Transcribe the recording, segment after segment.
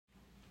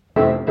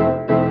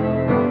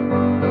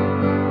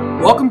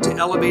Welcome to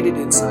Elevated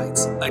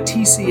Insights, a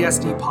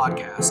TCSD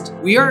podcast.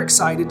 We are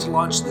excited to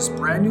launch this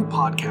brand new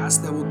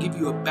podcast that will give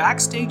you a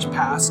backstage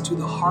pass to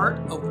the heart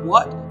of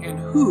what and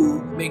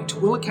who make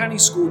Tooele County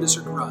School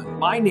District run.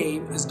 My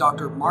name is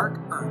Dr. Mark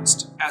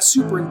Ernst. As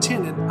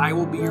superintendent, I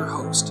will be your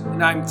host,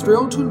 and I'm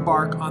thrilled to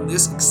embark on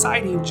this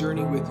exciting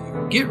journey with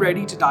you. Get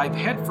ready to dive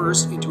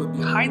headfirst into a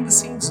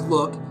behind-the-scenes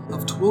look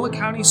of Tooele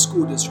County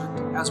School District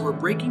as we're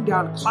breaking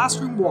down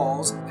classroom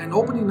walls and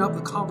opening up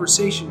the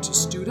conversation to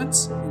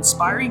students,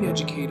 inspiring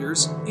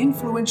educators,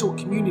 influential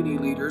community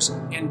leaders,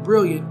 and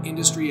brilliant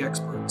industry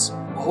experts.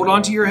 Hold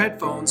on to your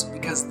headphones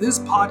because this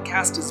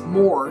podcast is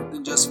more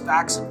than just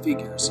facts and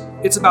figures.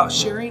 It's about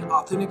sharing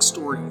authentic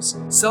stories,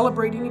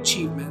 celebrating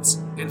achievements,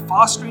 and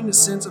fostering a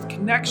sense of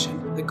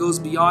connection that goes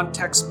beyond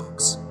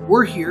textbooks.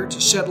 We're here to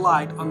shed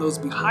light on those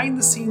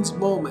behind-the-scenes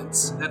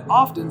moments that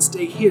often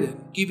stay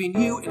hidden, giving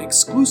you an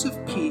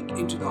exclusive peek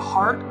into the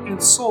heart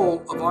and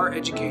soul of our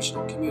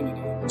educational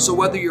community. So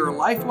whether you're a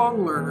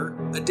lifelong learner,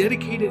 a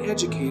dedicated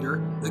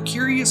educator, a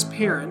curious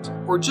parent,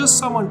 or just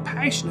someone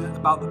passionate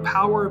about the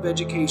power of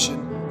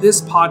education,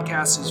 this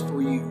podcast is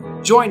for you.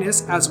 Join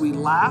us as we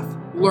laugh,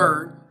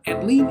 learn,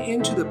 and lean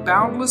into the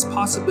boundless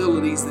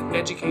possibilities that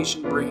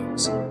education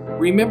brings.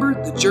 Remember,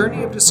 the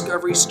journey of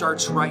discovery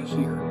starts right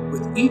here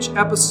with each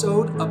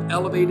episode of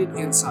Elevated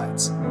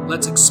Insights.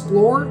 Let's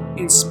explore,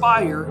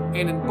 inspire,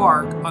 and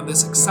embark on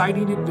this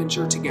exciting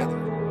adventure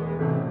together.